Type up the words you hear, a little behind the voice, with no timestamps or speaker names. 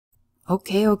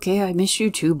Okay, I miss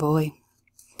you too, boy.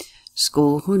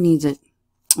 School, who needs it?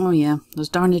 Oh yeah, those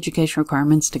darn education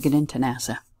requirements to get into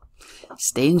NASA.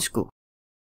 Stay in school.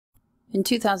 In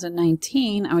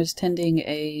 2019, I was attending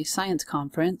a science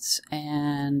conference,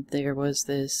 and there was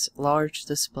this large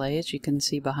display, as you can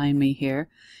see behind me here.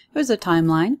 It was a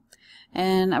timeline,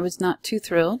 and I was not too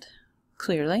thrilled,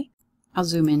 clearly. I'll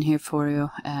zoom in here for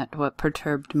you at what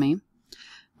perturbed me.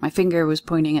 My finger was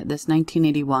pointing at this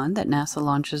 1981 that NASA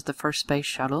launches the first space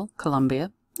shuttle,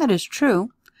 Columbia. That is true,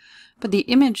 but the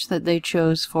image that they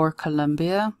chose for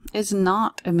Columbia is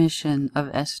not a mission of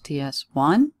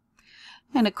STS-1.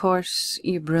 And of course,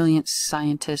 you brilliant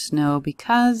scientists know,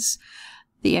 because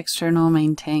the external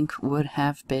main tank would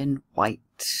have been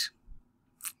white.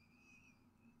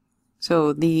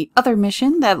 So the other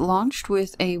mission that launched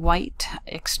with a white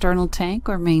external tank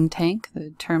or main tank, the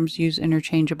terms used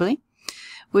interchangeably,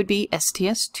 would be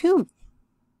STS-2.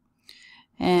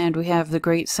 And we have the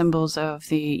great symbols of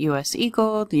the U.S.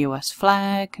 Eagle, the U.S.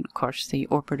 flag, and of course the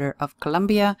orbiter of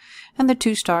Columbia, and the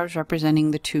two stars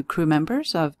representing the two crew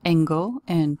members of Engel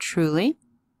and Truly.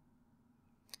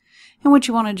 And what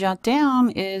you want to jot down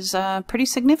is pretty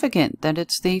significant, that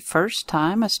it's the first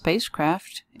time a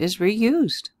spacecraft is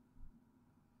reused.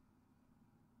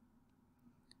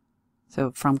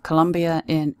 So from Columbia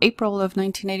in April of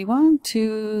 1981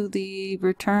 to the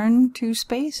return to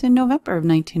space in November of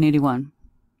 1981.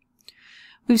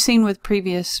 We've seen with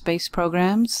previous space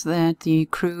programs that the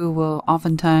crew will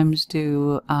oftentimes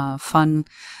do fun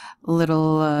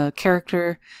little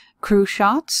character crew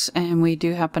shots, and we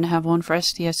do happen to have one for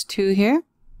STS-2 here.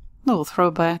 A little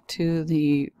throwback to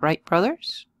the Wright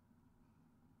brothers.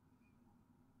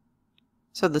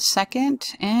 So the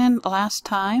second and last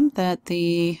time that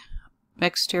the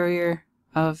exterior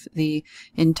of the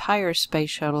entire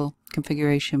space shuttle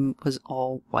configuration was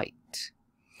all white.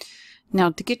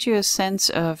 Now, to get you a sense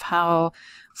of how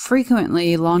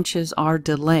frequently launches are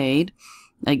delayed,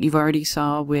 like you've already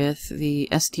saw with the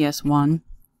STS-1,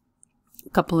 a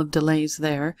couple of delays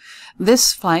there.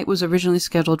 This flight was originally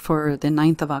scheduled for the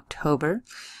 9th of October,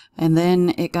 and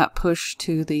then it got pushed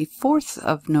to the 4th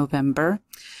of November.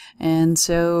 And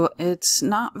so it's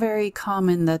not very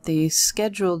common that the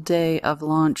scheduled day of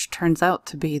launch turns out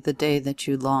to be the day that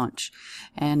you launch.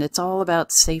 And it's all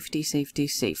about safety, safety,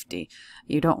 safety.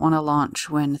 You don't want to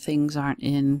launch when things aren't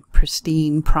in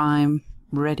pristine, prime,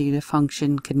 ready to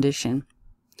function condition.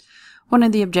 One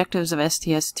of the objectives of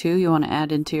STS-2 you want to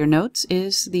add into your notes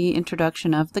is the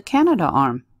introduction of the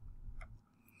Canadarm.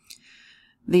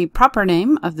 The proper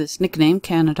name of this nickname,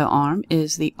 Canadarm,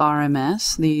 is the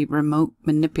RMS, the Remote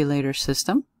Manipulator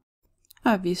System.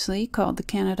 Obviously called the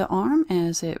Canadarm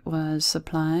as it was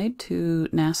supplied to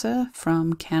NASA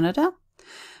from Canada.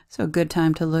 So a good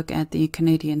time to look at the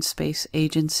Canadian Space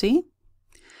Agency.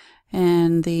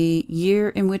 And the year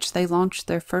in which they launched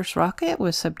their first rocket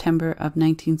was September of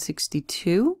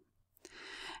 1962.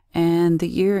 And the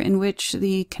year in which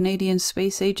the Canadian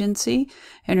Space Agency,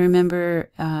 and remember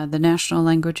the national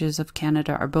languages of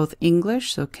Canada are both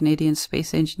English, so Canadian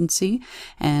Space Agency,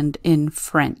 and in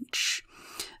French.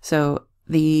 So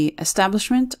the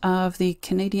establishment of the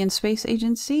Canadian Space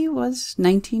Agency was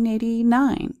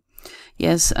 1989.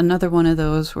 Yes, another one of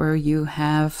those where you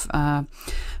have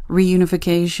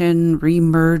reunification,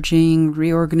 remerging,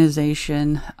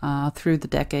 reorganization through the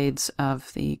decades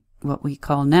of what we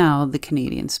call now the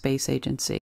Canadian Space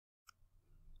Agency.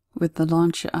 With the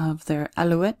launch of their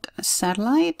Alouette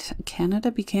satellite,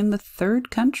 Canada became the third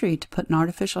country to put an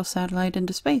artificial satellite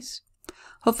into space.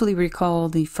 Hopefully recall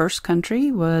the first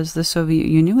country was the Soviet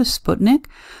Union with Sputnik,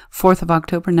 4th of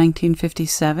October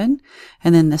 1957,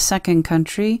 and then the second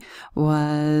country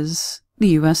was the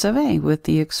US of A with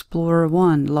the Explorer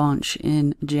 1 launch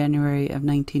in January of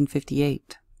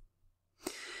 1958.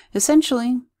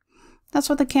 Essentially, that's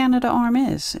what the Canadarm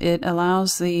is. It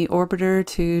allows the orbiter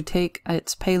to take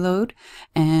its payload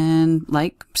and,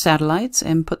 like satellites,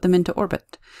 and put them into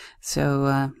orbit.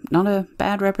 So not a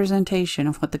bad representation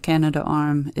of what the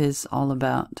Canadarm is all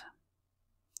about.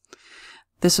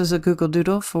 This was a Google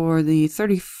Doodle for the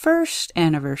 31st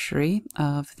anniversary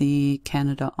of the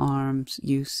Canadarm's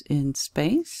use in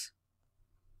space.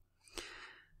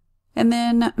 And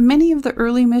then many of the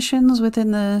early missions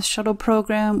within the shuttle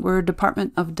program were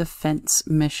Department of Defense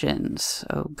missions.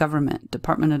 So government,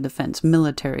 Department of Defense,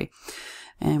 military.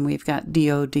 And we've got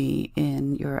DOD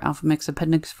in your Alpha Mix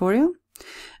appendix for you.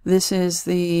 This is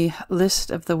the list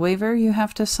of the waiver you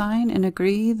have to sign and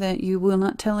agree that you will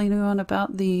not tell anyone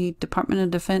about the Department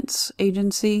of Defense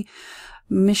agency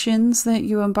missions that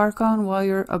you embark on while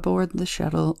you're aboard the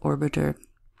shuttle orbiter.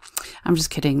 I'm just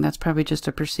kidding. That's probably just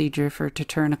a procedure to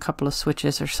turn a couple of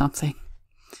switches or something.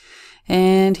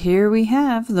 And here we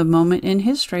have the moment in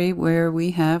history where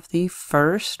we have the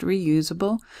first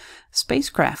reusable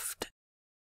spacecraft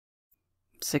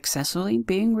successfully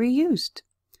being reused.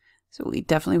 So we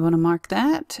definitely want to mark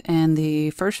that. And the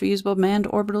first reusable manned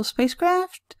orbital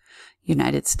spacecraft,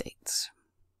 United States.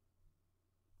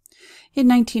 In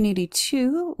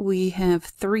 1982, we have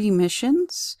 3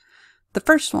 missions. The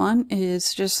first one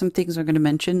is just some things I'm going to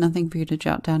mention, nothing for you to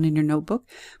jot down in your notebook.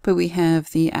 But we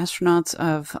have the astronauts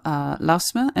of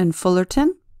Lausma and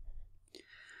Fullerton.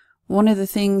 One of the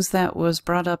things that was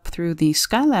brought up through the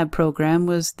Skylab program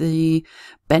was the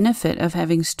benefit of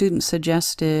having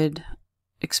student-suggested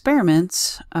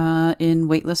experiments in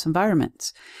weightless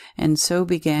environments. And so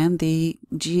began the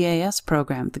GAS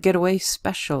program, the Getaway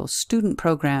Special Student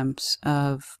Programs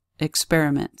of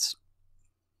Experiments.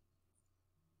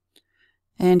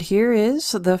 And here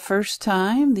is the first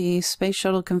time the Space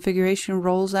Shuttle configuration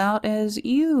rolls out as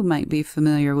you might be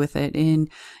familiar with it in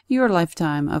your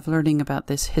lifetime of learning about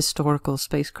this historical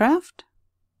spacecraft.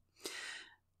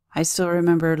 I still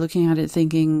remember looking at it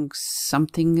thinking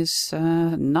something is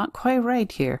not quite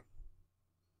right here.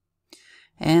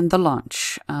 And the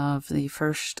launch of the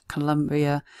first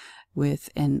Columbia with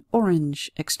an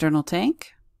orange external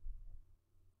tank.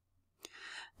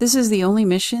 This is the only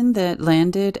mission that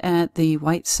landed at the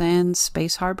White Sands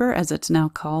Space Harbor, as it's now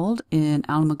called, in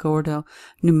Alamogordo,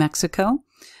 New Mexico.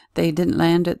 They didn't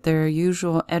land at their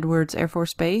usual Edwards Air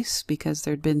Force Base because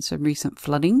there'd been some recent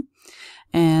flooding.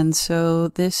 And so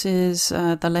this is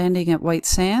the landing at White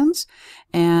Sands,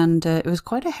 and it was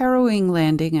quite a harrowing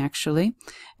landing, actually.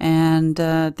 And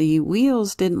the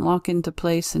wheels didn't lock into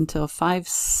place until 5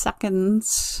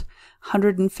 seconds,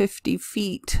 150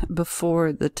 feet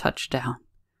before the touchdown.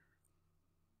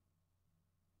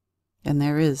 And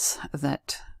there is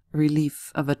that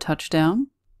relief of a touchdown.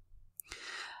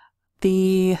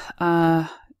 The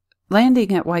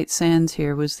landing at White Sands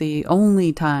here was the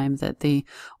only time that the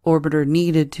orbiter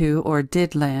needed to or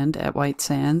did land at White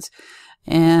Sands.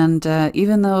 And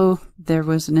even though there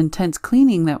was an intense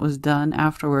cleaning that was done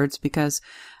afterwards because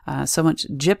so much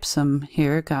gypsum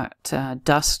here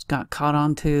dust got caught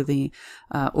onto the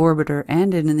orbiter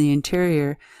and in the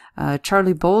interior,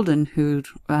 Charlie Bolden, who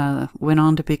went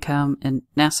on to become a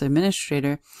NASA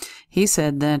administrator, he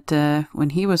said that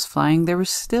when he was flying, there was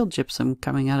still gypsum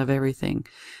coming out of everything.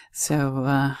 So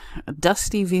a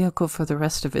dusty vehicle for the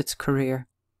rest of its career.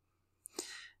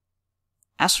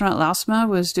 Astronaut Lausma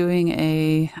was doing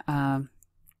a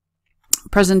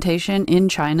presentation in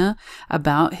China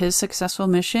about his successful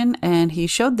mission, and he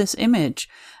showed this image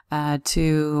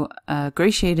to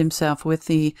gratiate himself with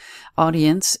the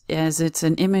audience, as it's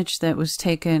an image that was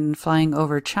taken flying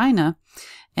over China,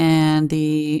 and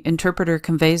the interpreter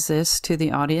conveys this to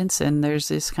the audience, and there's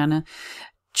this kind of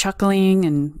chuckling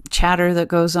and chatter that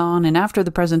goes on. And after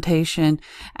the presentation,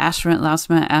 astronaut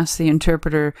Lausma asked the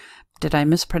interpreter, "Did I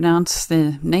mispronounce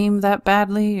the name that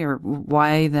badly, or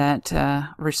why that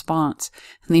response?"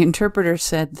 And the interpreter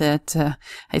said that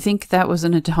I think that was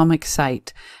an atomic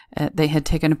site they had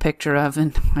taken a picture of,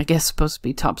 and I guess supposed to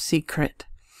be top secret.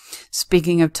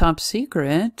 Speaking of top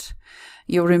secret,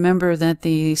 you'll remember that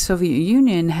the Soviet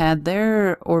Union had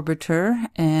their orbiter,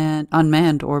 an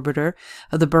unmanned orbiter,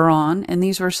 the Buran, and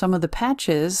these were some of the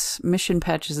patches, mission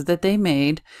patches that they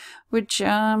made, which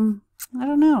I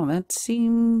don't know. That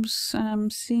seems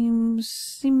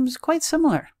quite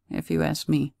similar, if you ask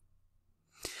me.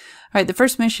 All right, the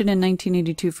first mission in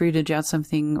 1982 for you to jot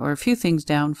something or a few things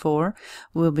down for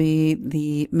will be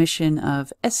the mission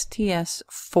of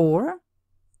STS-4.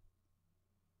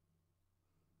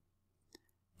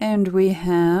 And we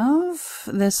have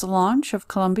this launch of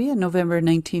Columbia in November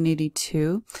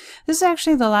 1982. This is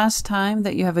actually the last time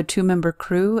that you have a 2-member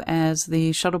crew, as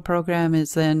the shuttle program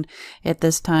is then at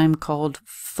this time called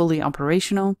fully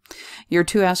operational. Your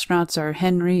 2 astronauts are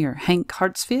Henry or Hank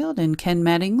Hartsfield and Ken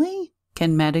Mattingly.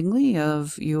 Ken Mattingly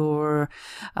of your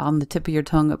on the tip of your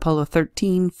tongue Apollo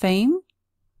 13 fame.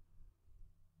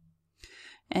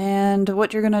 And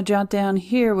what you're going to jot down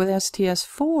here with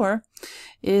STS-4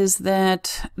 is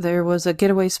that there was a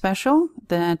getaway special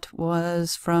that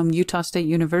was from Utah State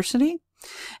University.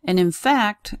 And in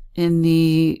fact, in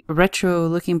the retro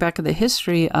looking back at the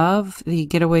history of the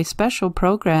getaway special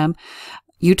program,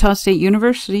 Utah State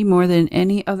University, more than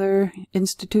any other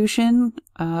institution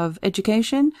of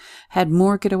education, had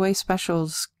more getaway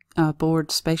specials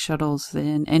aboard space shuttles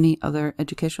than any other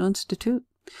educational institute.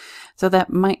 So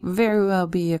that might very well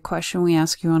be a question we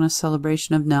ask you on a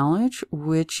celebration of knowledge.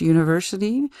 Which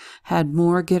university had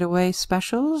more getaway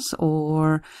specials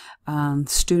or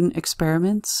student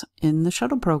experiments in the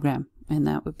shuttle program? And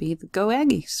that would be the Go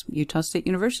Aggies, Utah State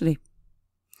University.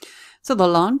 So the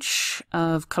launch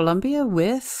of Columbia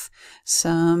with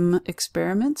some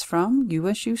experiments from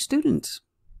USU students.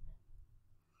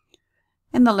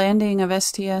 And the landing of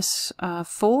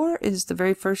STS-4 is the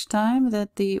very first time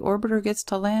that the orbiter gets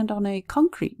to land on a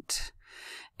concrete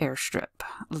airstrip,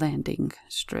 landing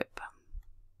strip.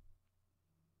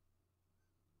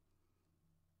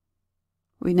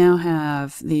 We now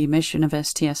have the mission of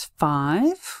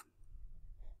STS-5.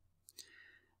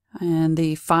 And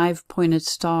the 5-pointed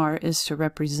star is to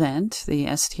represent the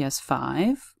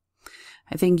STS-5.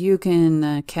 I think you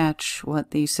can catch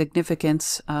what the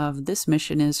significance of this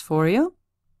mission is for you.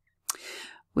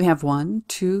 We have 1,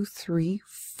 2, 3,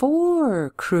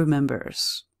 4 crew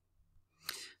members.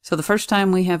 So the first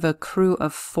time we have a crew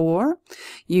of 4,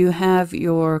 you have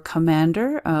your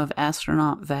commander of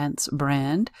astronaut Vance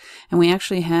Brand, and we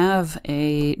actually have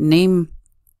a name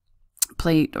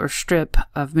plate or strip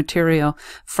of material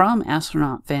from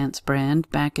astronaut Vance Brand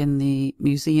back in the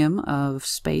Museum of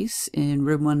Space in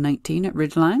room 119 at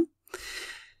Ridgeline.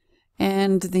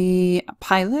 And the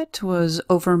pilot was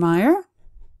Overmeyer.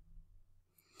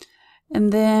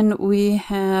 And then we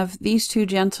have these two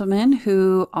gentlemen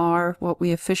who are what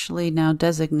we officially now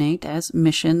designate as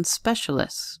mission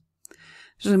specialists.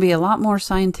 There's going to be a lot more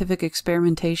scientific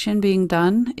experimentation being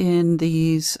done in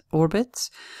these orbits.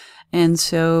 And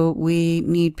so we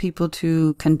need people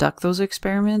to conduct those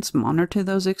experiments, monitor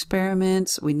those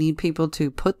experiments. We need people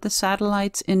to put the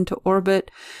satellites into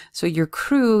orbit. So your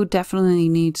crew definitely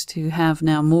needs to have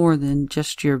now more than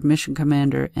just your mission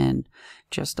commander and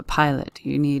just a pilot.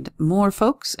 You need more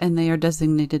folks, and they are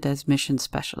designated as mission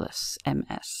specialists,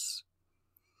 MS.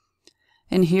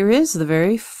 And here is the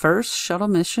very first shuttle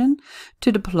mission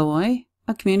to deploy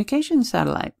a communication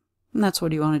satellite. And that's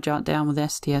what you want to jot down with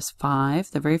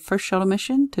STS-5, the very first shuttle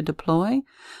mission to deploy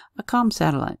a comm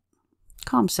satellite,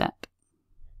 ComSat.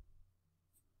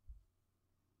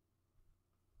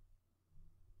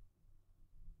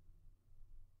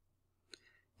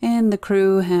 And the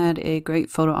crew had a great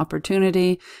photo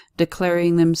opportunity,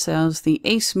 declaring themselves the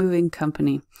Ace Moving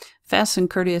Company, fast and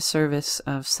courteous service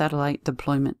of satellite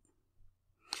deployment.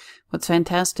 What's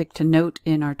fantastic to note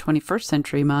in our 21st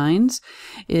century minds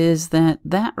is that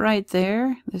right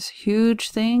there, this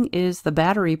huge thing, is the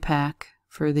battery pack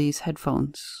for these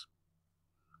headphones.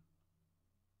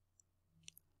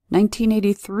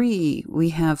 1983, we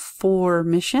have 4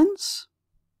 missions,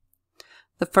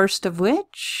 the first of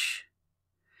which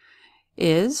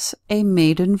is a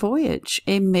maiden voyage,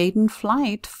 a maiden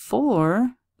flight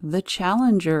for the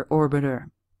Challenger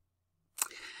orbiter.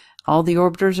 All the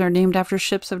orbiters are named after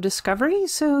ships of discovery,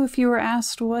 so if you were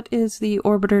asked what is the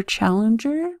orbiter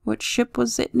Challenger, what ship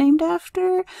was it named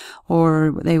after,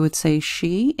 or they would say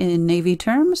she in Navy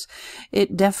terms,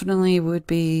 it definitely would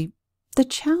be the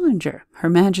Challenger, Her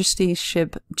Majesty's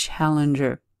ship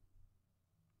Challenger.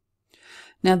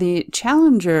 Now the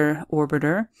Challenger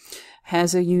orbiter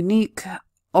has a unique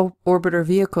orbiter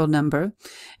vehicle number.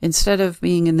 Instead of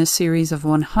being in the series of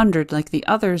 100 like the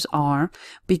others are,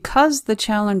 because the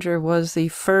Challenger was the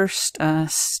first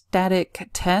static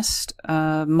test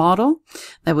model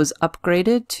that was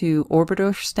upgraded to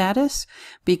orbiter status,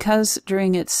 because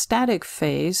during its static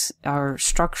phase, our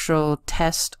structural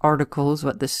test articles,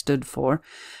 what this stood for,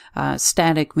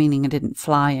 static meaning it didn't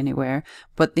fly anywhere,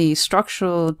 but the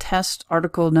structural test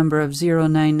article number of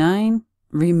 099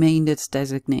 remained its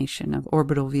designation of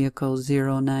orbital vehicle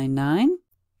 099.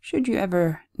 Should you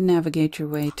ever navigate your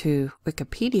way to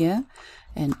Wikipedia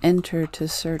and enter to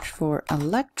search for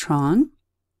Electron,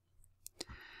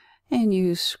 and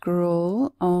you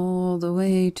scroll all the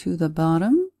way to the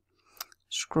bottom,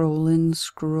 scrolling,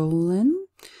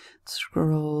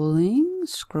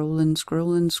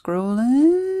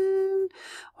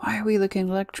 why are we looking at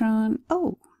Electron?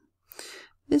 Oh,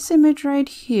 this image right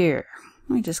here.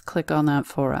 Let me just click on that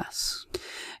for us.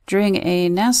 During a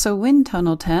NASA wind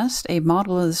tunnel test, a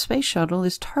model of the Space Shuttle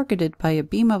is targeted by a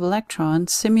beam of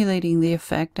electrons simulating the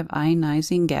effect of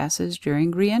ionizing gases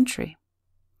during re-entry.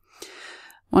 I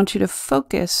want you to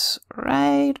focus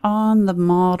right on the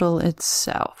model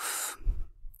itself.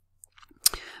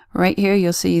 Right here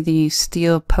you'll see the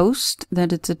steel post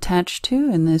that it's attached to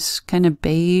in this kind of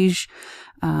beige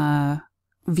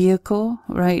vehicle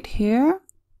right here.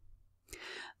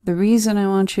 The reason I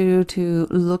want you to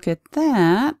look at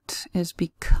that is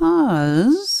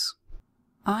because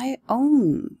I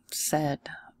own said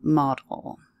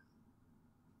model.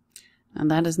 And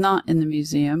that is not in the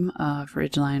Museum of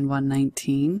Ridgeline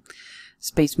 119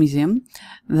 Space Museum.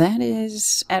 That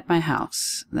is at my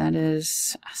house. That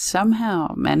is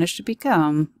somehow managed to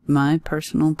become my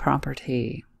personal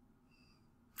property.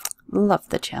 Love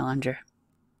the Challenger.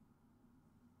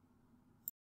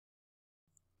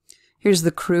 Here's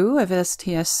the crew of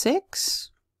STS-6.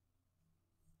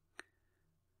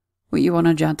 What you want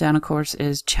to jot down, of course,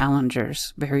 is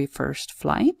Challenger's very first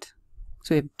flight.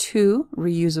 So we have 2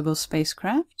 reusable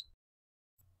spacecraft.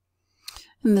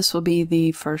 And this will be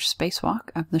the first spacewalk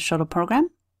of the shuttle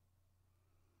program.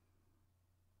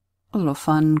 A little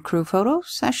fun crew photo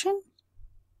session.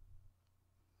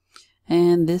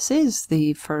 And this is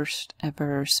the first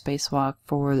ever spacewalk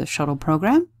for the shuttle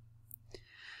program.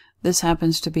 This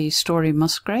happens to be Story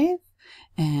Musgrave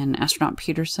and astronaut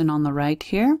Peterson on the right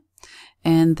here.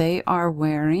 And they are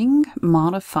wearing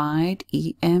modified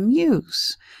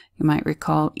EMUs. You might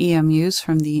recall EMUs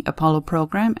from the Apollo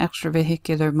program,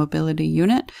 Extravehicular Mobility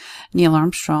Unit. Neil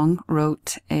Armstrong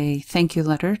wrote a thank you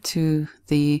letter to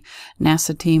the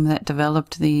NASA team that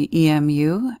developed the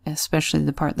EMU, especially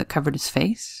the part that covered his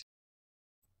face.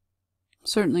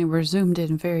 Certainly we're zoomed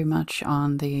in very much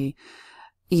on the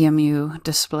EMU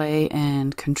display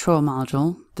and control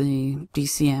module, the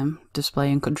DCM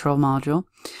display and control module.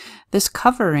 This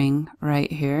covering right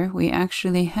here, we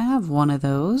actually have one of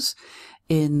those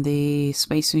in the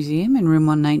Space Museum in room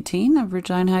 119 of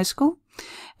Ridgeline High School.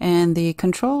 And the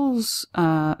controls,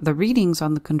 the readings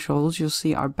on the controls you'll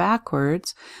see are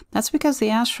backwards. That's because the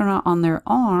astronaut on their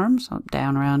arms,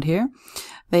 down around here,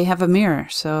 they have a mirror.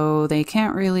 So they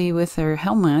can't really, with their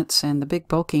helmets and the big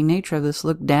bulky nature of this,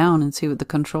 look down and see what the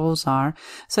controls are.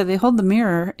 So they hold the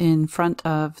mirror in front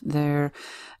of their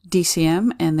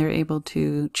DCM and they're able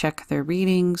to check their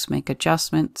readings, make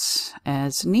adjustments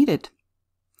as needed.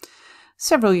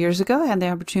 Several years ago, I had the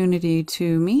opportunity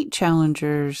to meet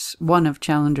one of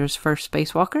Challenger's first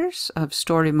spacewalkers, of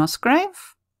Story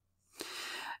Musgrave.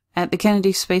 At the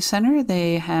Kennedy Space Center,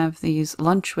 they have these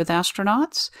lunch with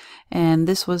astronauts, and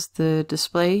this was the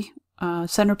display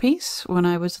centerpiece when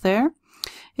I was there.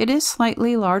 It is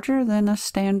slightly larger than a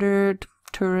standard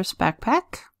tourist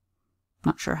backpack.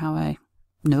 Not sure how I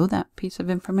know that piece of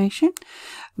information,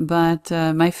 but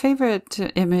my favorite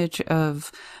image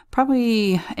of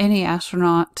probably any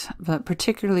astronaut, but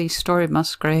particularly Story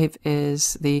Musgrave,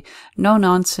 is the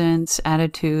no-nonsense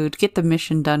attitude, get the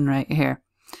mission done right here.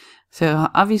 So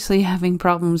obviously having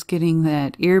problems getting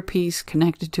that earpiece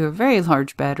connected to a very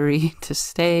large battery to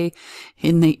stay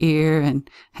in the ear, and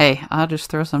hey, I'll just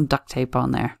throw some duct tape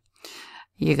on there.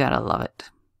 You gotta love it.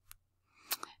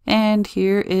 And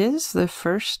here is the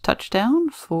first touchdown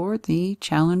for the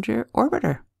Challenger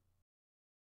orbiter.